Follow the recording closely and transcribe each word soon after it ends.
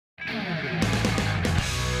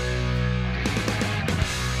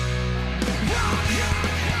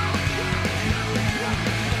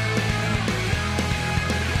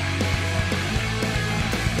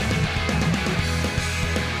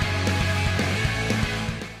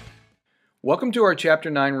Welcome to our Chapter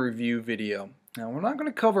 9 review video. Now, we're not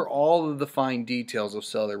going to cover all of the fine details of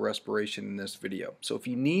cellular respiration in this video. So if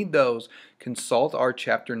you need those, consult our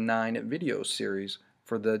Chapter 9 video series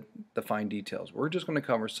for the fine details. We're just going to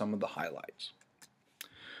cover some of the highlights.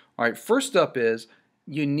 Alright, first up is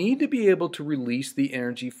you need to be able to release the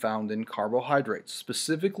energy found in carbohydrates,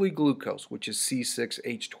 specifically glucose, which is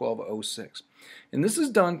C6H12O6. And this is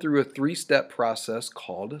done through a three-step process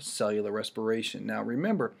called cellular respiration. Now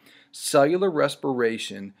remember, cellular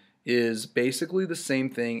respiration is basically the same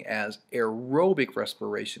thing as aerobic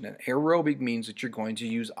respiration. And aerobic means that you're going to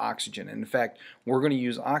use oxygen. And in fact, we're going to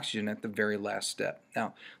use oxygen at the very last step.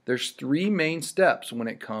 Now, there's three main steps when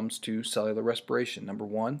it comes to cellular respiration. Number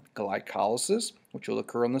one, glycolysis, which will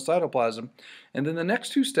occur in the cytoplasm. And then the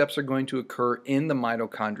next two steps are going to occur in the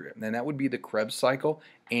mitochondria. And that would be the Krebs cycle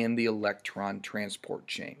and the electron transport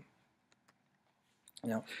chain.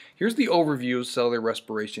 Now, here's the overview of cellular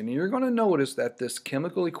respiration, and you're going to notice that this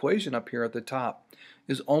chemical equation up here at the top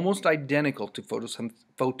is almost identical to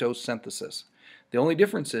photosynthesis. The only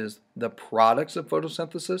difference is the products of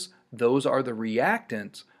photosynthesis, those are the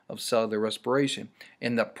reactants of cellular respiration,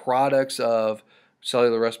 and the products of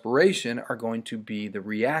cellular respiration are going to be the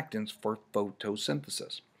reactants for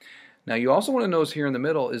photosynthesis. Now, you also want to notice here in the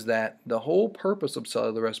middle is that the whole purpose of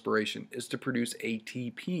cellular respiration is to produce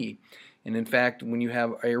ATP. And in fact, when you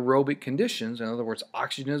have aerobic conditions, in other words,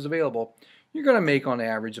 oxygen is available, you're going to make on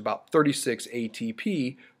average about 36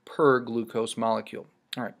 ATP per glucose molecule.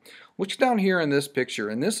 All right, look down here in this picture,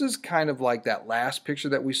 and this is kind of like that last picture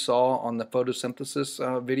that we saw on the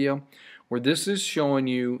photosynthesis video, where this is showing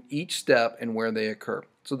you each step and where they occur.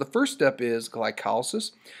 So the first step is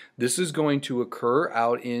glycolysis. This is going to occur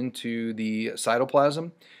out into the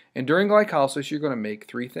cytoplasm, and during glycolysis you're going to make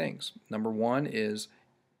three things. Number one is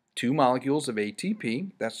 2 molecules of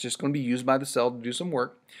ATP. That's just going to be used by the cell to do some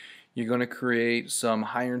work. You're going to create some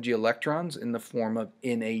high energy electrons in the form of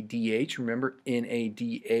NADH. Remember,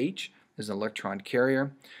 NADH is an electron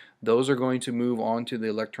carrier. Those are going to move on to the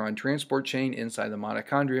electron transport chain inside the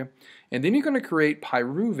mitochondria. And then you're going to create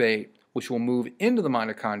pyruvate, which will move into the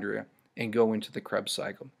mitochondria and go into the Krebs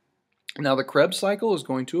cycle. Now, the Krebs cycle is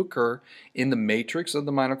going to occur in the matrix of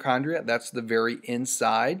the mitochondria. That's the very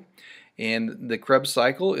inside. And the Krebs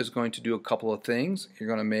cycle is going to do a couple of things. You're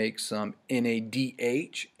going to make some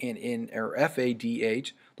NADH and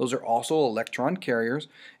FADH. Those are also electron carriers.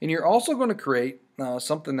 And you're also going to create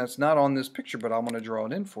something that's not on this picture, but I'm going to draw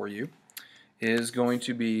it in for you, is going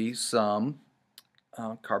to be some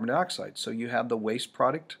carbon dioxide. So you have the waste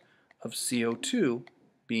product of CO2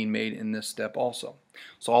 being made in this step also.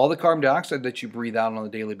 So all the carbon dioxide that you breathe out on a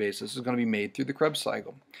daily basis is going to be made through the Krebs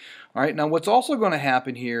cycle. All right, now what's also going to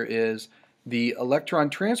happen here is the electron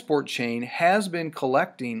transport chain has been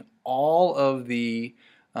collecting all of the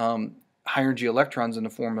high energy electrons in the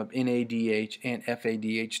form of NADH and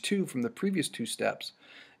FADH2 from the previous two steps.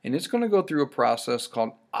 And it's going to go through a process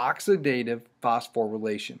called oxidative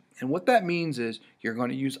phosphorylation. And what that means is you're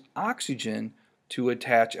going to use oxygen to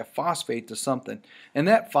attach a phosphate to something, and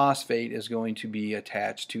that phosphate is going to be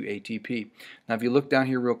attached to ATP. Now if you look down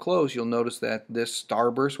here real close, you'll notice that this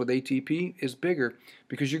starburst with ATP is bigger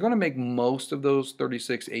because you're going to make most of those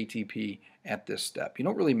 36 ATP at this step. You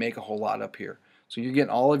don't really make a whole lot up here, so you're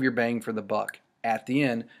getting all of your bang for the buck at the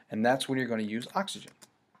end, and that's when you're going to use oxygen.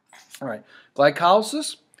 Alright,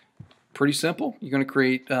 glycolysis, pretty simple. You're going to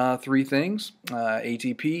create three things,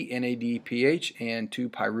 ATP, NADPH, and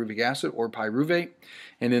 2-pyruvic acid or pyruvate.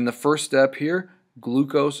 And in the first step here,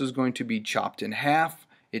 glucose is going to be chopped in half.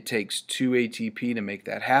 It takes 2 ATP to make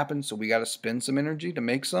that happen, so we got to spend some energy to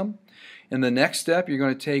make some. In the next step, you're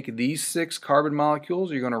going to take these 6 carbon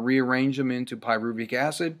molecules, you're going to rearrange them into pyruvic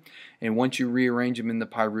acid, and once you rearrange them into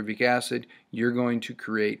pyruvic acid, you're going to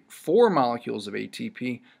create 4 molecules of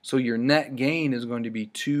ATP, so your net gain is going to be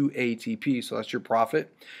 2 ATP, so that's your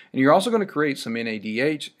profit. And you're also going to create some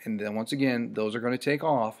NADH, and then once again, those are going to take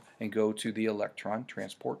off and go to the electron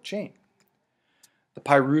transport chain. The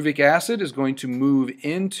pyruvic acid is going to move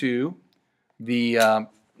into the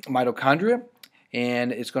mitochondria,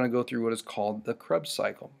 and it's going to go through what is called the Krebs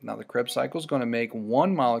cycle. Now the Krebs cycle is going to make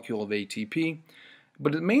 1 molecule of ATP,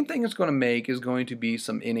 but the main thing it's going to make is going to be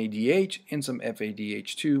some NADH and some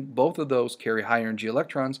FADH2. Both of those carry high energy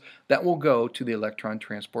electrons that will go to the electron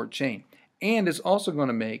transport chain. And it's also going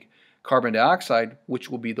to make carbon dioxide, which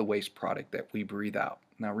will be the waste product that we breathe out.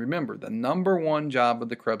 Now remember, the number one job of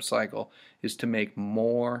the Krebs cycle is to make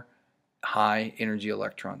more high energy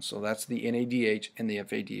electrons. So that's the NADH and the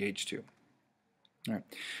FADH2. All right.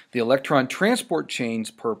 The electron transport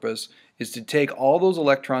chain's purpose is to take all those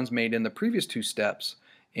electrons made in the previous two steps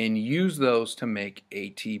and use those to make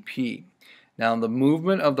ATP. Now the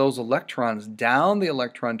movement of those electrons down the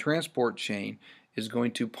electron transport chain is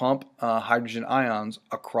going to pump hydrogen ions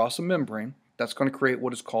across a membrane. That's going to create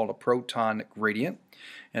what is called a proton gradient.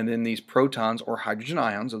 And then these protons, or hydrogen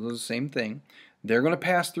ions, are the same thing. They're going to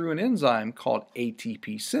pass through an enzyme called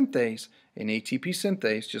ATP synthase. And ATP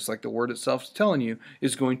synthase, just like the word itself is telling you,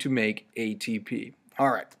 is going to make ATP. All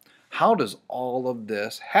right, how does all of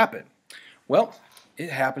this happen? Well, it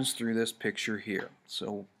happens through this picture here.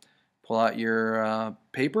 So pull out your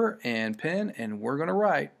paper and pen, and we're going to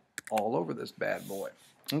write all over this bad boy.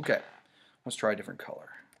 Okay, let's try a different color.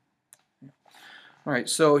 All right,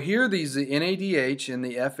 so here are these, the NADH and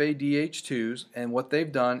the FADH2s, and what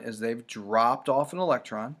they've done is they've dropped off an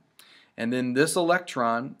electron, and then this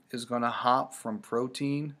electron is going to hop from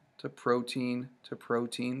protein to protein to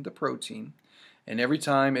protein to protein. And every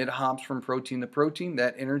time it hops from protein to protein,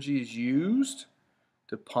 that energy is used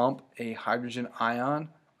to pump a hydrogen ion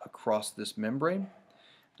across this membrane.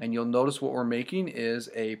 And you'll notice what we're making is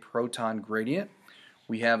a proton gradient.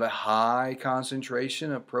 We have a high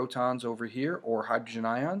concentration of protons over here, or hydrogen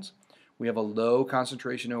ions. We have a low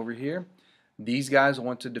concentration over here. These guys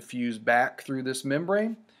want to diffuse back through this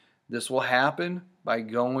membrane. This will happen by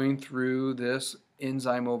going through this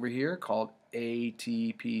enzyme over here called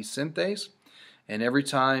ATP synthase. And every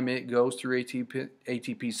time it goes through ATP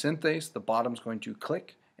synthase, the bottom's going to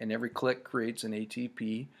click, and every click creates an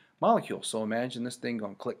ATP molecule. So imagine this thing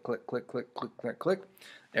going click, click, click, click, click, click, click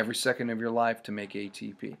every second of your life to make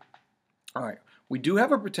ATP. All right, we do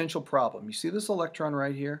have a potential problem. You see this electron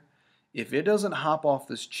right here? If it doesn't hop off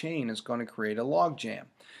this chain, it's going to create a log jam.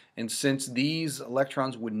 And since these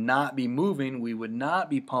electrons would not be moving, we would not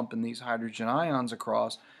be pumping these hydrogen ions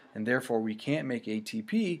across, and therefore we can't make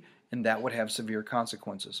ATP, and that would have severe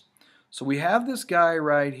consequences. So we have this guy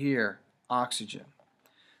right here, oxygen.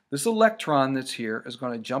 This electron that's here is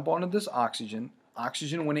going to jump onto this oxygen.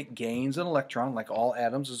 Oxygen, when it gains an electron, like all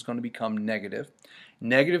atoms, is going to become negative.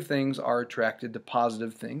 Negative things are attracted to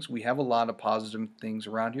positive things. We have a lot of positive things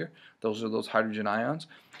around here. Those are those hydrogen ions.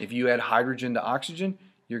 If you add hydrogen to oxygen,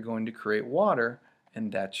 you're going to create water,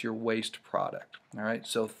 and that's your waste product. All right,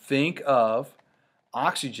 so think of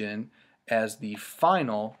oxygen as the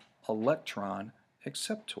final electron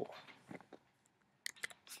acceptor.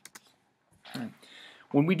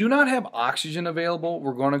 When we do not have oxygen available,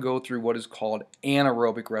 we're going to go through what is called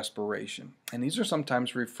anaerobic respiration. And these are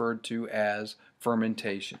sometimes referred to as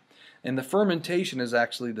fermentation. And the fermentation is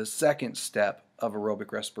actually the second step of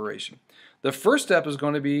aerobic respiration. The first step is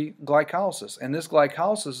going to be glycolysis. And this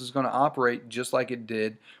glycolysis is going to operate just like it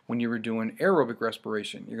did when you were doing aerobic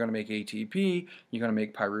respiration. You're going to make ATP, you're going to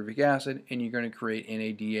make pyruvic acid, and you're going to create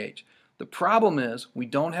NADH. The problem is we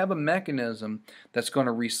don't have a mechanism that's going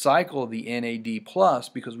to recycle the NAD plus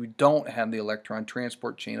because we don't have the electron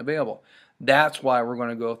transport chain available. That's why we're going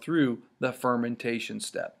to go through the fermentation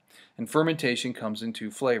step. And fermentation comes in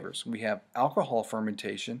two flavors. We have alcohol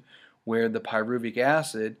fermentation, where the pyruvic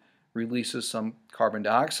acid releases some carbon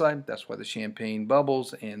dioxide. That's why the champagne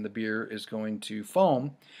bubbles and the beer is going to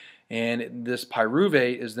foam. And this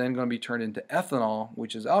pyruvate is then going to be turned into ethanol,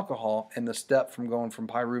 which is alcohol, and the step from going from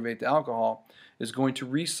pyruvate to alcohol is going to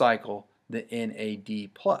recycle the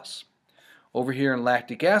NAD+. Over here in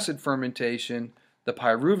lactic acid fermentation, the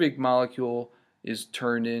pyruvic molecule is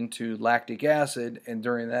turned into lactic acid, and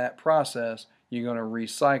during that process, you're going to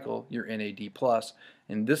recycle your NAD+,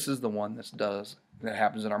 and this is the one that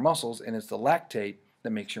happens in our muscles, and it's the lactate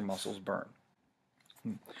that makes your muscles burn.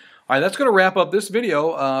 All right, that's going to wrap up this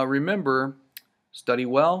video. Remember, study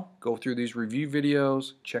well, go through these review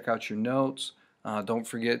videos, check out your notes. Don't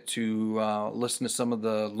forget to listen to some of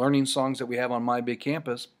the learning songs that we have on My Big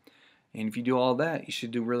Campus. And if you do all that, you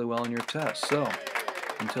should do really well on your test. So,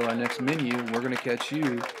 until our next menu, we're going to catch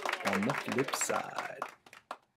you on the flip side.